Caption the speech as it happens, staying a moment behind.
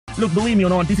Look, believe me or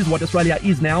not, this is what Australia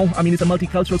is now. I mean, it's a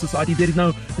multicultural society. There is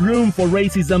no room for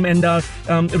racism and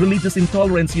religious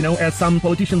intolerance, you know, as some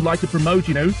politicians like to promote,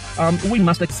 you know. We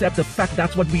must accept the fact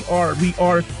that's what we are. We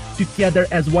are together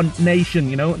as one nation,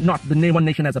 you know, not the one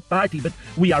nation as a party, but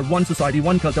we are one society,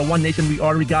 one culture, one nation. We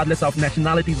are regardless of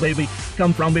nationalities, where we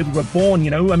come from, where we were born, you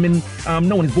know. I mean,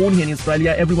 no one is born here in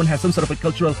Australia. Everyone has some sort of a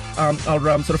cultural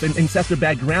or sort of an ancestral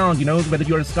background, you know, whether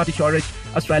you're a Scottish, Irish,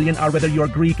 Australian, or whether you're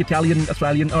Greek, Italian,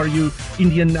 Australian, or you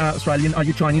Indian, Australian, or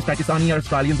you Chinese, Pakistani, or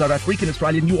Australians, or African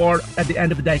Australian. You are, at the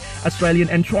end of the day, Australian,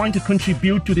 and trying to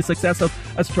contribute to the success of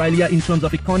Australia in terms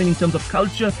of economy, in terms of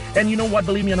culture. And you know what,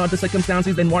 believe me or not, the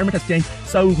circumstances, the environment has changed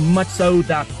so much so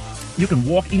that you can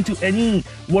walk into any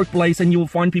workplace and you will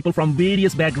find people from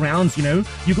various backgrounds, you know.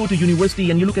 You go to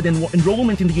university and you look at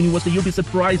enrollment in the university, you'll be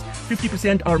surprised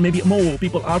 50% or maybe more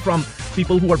people are from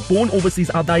people who are born overseas.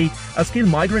 Are they skilled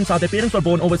migrants? Are their parents were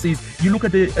born overseas? You look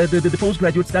at the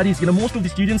postgraduate studies, you know, most of the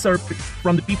students are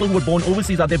from the people who were born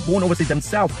overseas. Are they born overseas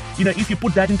themselves? You know, if you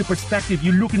put that into perspective,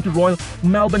 you look into Royal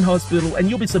Melbourne Hospital and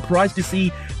you'll be surprised to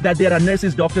see that there are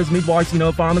nurses, doctors, midwives, you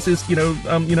know, pharmacists, you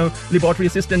know, laboratory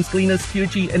assistants, cleaners,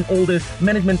 security, and all the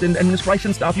management and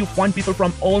administration staff. You find people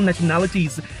from all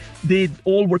nationalities. They're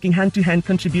all working hand to hand,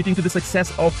 contributing to the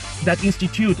success of that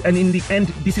institute. And in the end,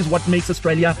 this is what makes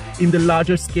Australia in the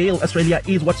larger scale. Australia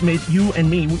is what's made you and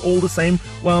me. We're all the same.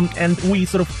 And we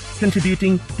sort of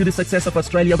contributing to the success of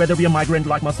Australia, whether we are migrant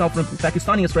like myself from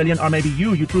Pakistani Australian, or maybe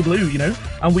you true blue, you know,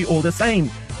 and we all the same.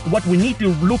 What we need to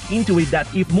look into is that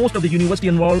if most of the university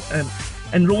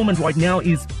enrollment right now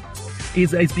is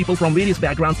people from various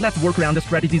backgrounds, let's work around the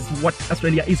strategies, what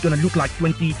Australia is going to look like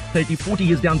 20, 30, 40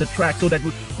 years down the track, so that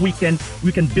we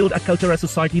can build a culture, a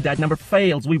society that never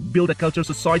fails. We build a culture,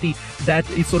 society that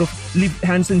is sort of live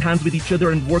hands in hands with each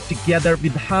other and work together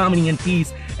with harmony and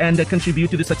peace, and contribute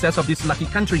to the success of this lucky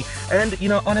country. And you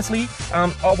know, honestly,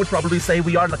 I would probably say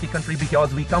we are a lucky country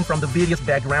because we come from the various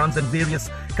backgrounds and various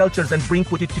cultures and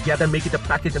put it together, make it a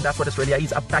package, and that's what Australia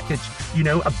is, a package, you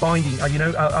know, a binding, you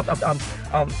know,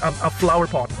 a flower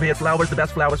pot where flowers, the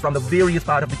best flowers from the various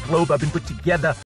part of the globe have been put together